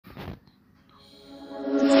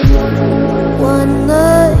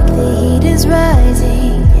is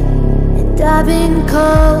rising, and I've been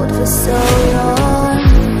cold for so long.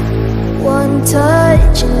 One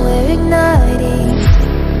touch and we're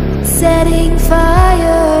igniting, setting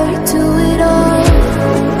fire to it all.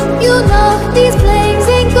 You know these flames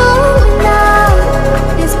ain't going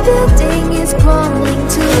out. This building is crumbling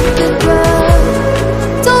to the ground.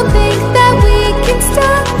 Don't think that we can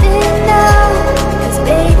stop it now, 'cause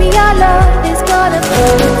baby our love is gonna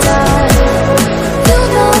burn it down. You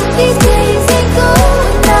know these flames ain't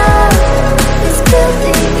going out. This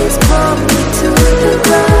building is crumbling to the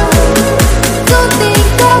ground. Don't think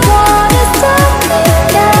I wanna stop it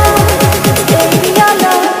now, 'cause baby our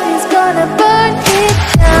love is gonna burn it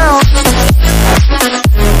down.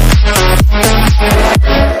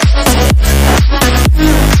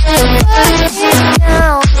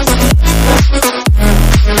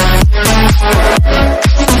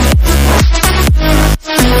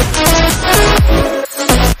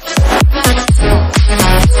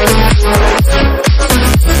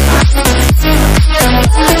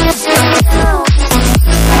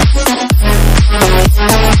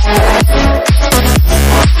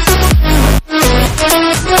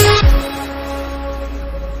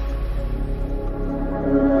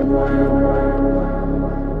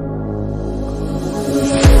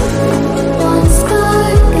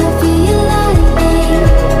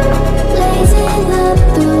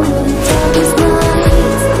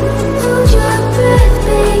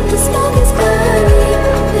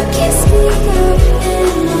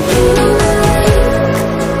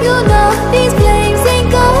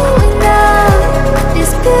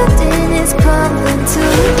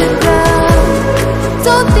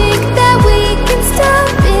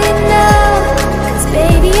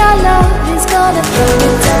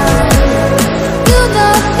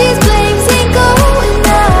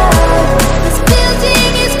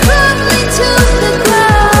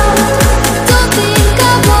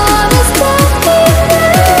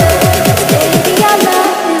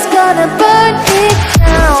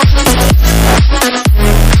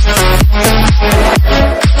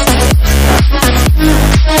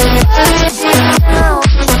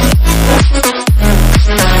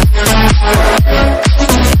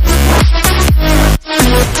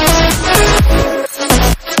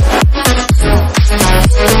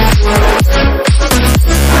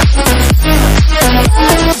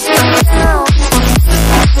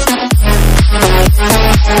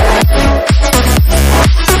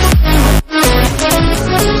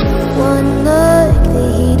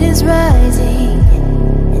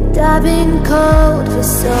 I've been cold for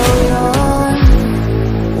so long.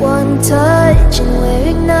 One touch and we're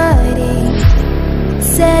igniting,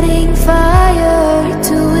 setting fire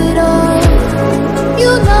to it all.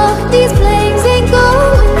 You know these flames ain't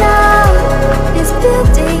going out. This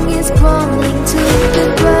building is crumbling to the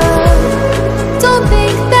ground. Don't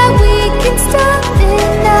think that we can stop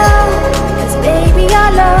it now, 'cause baby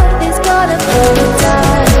our love is gonna burn it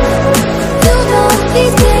down. You know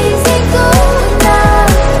these flames ain't going out.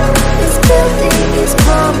 This building is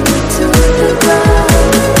crumbling to the ground.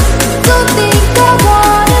 Don't think I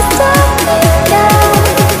wanna stop it now,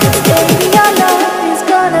 'cause baby our love is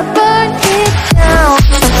gonna burn it down.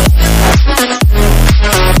 Burn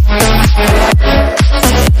it down.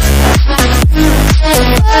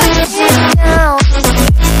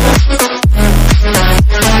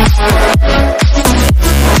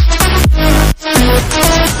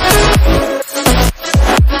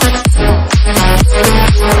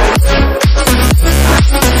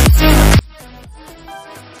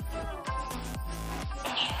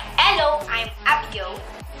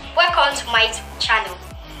 Welcome to my channel.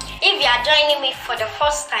 If you are joining me for the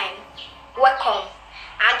first time, welcome.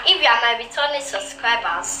 And if you are my returning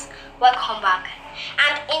subscribers, welcome back.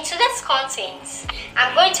 And in today's content,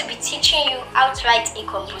 I'm going to be teaching you how to write a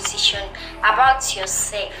composition about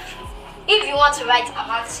yourself. If you want to write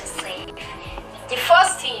about yourself, the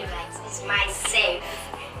first thing you write is myself.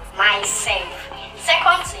 Myself.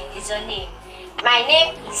 Second thing is your name. My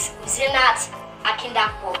name is Zinat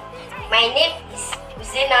Akindapo. My name is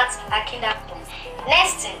Zinat Akindapo.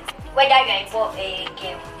 Next thing, whether you are a boy or a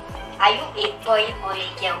girl. Are you a boy or a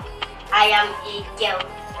girl? I am a girl.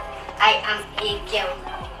 I am a girl.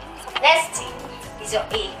 Next thing is your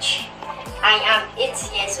age. I am 8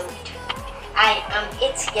 years old. I am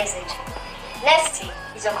 8 years old. Next thing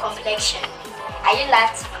is your complexion. Are you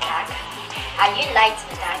light or dark? Are you light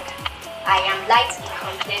or dark? I am light in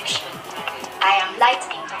complexion. I am light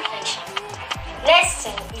in complexion. Next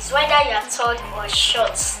thing is whether you are tall or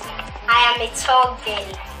short. I am a tall girl.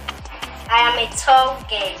 I am a tall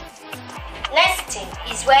girl. Next thing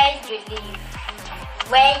is where you live.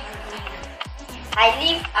 Where you live. I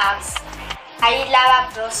live at Ayélujára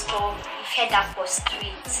bus stop, Ifedapo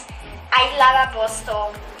Street. Ayélujára bus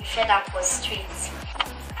stop, Ifedapo Street.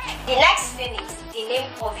 The next thing is the name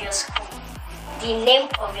of your school. The name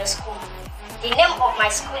of your school. The name of my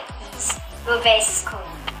school is Rovers School.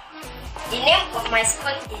 The name of my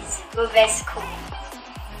school is Rovers School.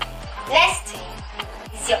 Next thing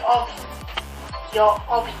is your hobby. Your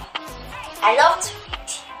hobby. I love to read,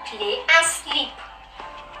 play and sleep.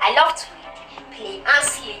 I love to read, play and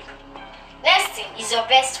sleep. Next thing is your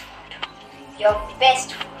best food. Your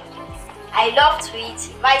best food. I love to eat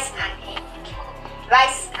rice and egg.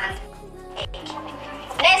 Rice and egg.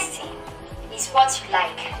 Next thing is what you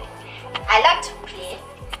like. I like to play.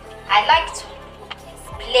 I like to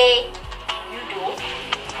play Ludo.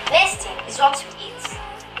 Next thing is what you eat.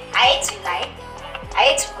 I hate to lie. I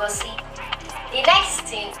hate to gossip. The next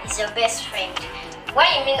thing is your best friend. What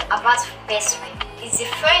you mean about best friend is the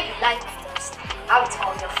friend you like the most out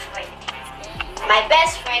of your friend. My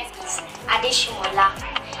best friend is Adeshimola.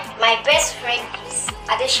 My best friend is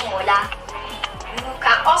Adeshimola. You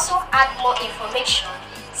can also add more information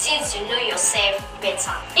since you know yourself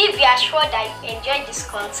better. If you are sure that you enjoyed this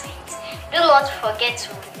content, do not forget to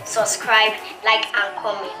subscribe, like and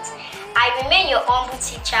comment. I remain your humble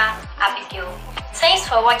teacher, Abigail. Thanks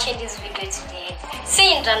for watching this video today.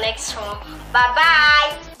 See you in the next one. Bye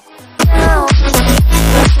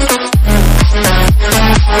bye.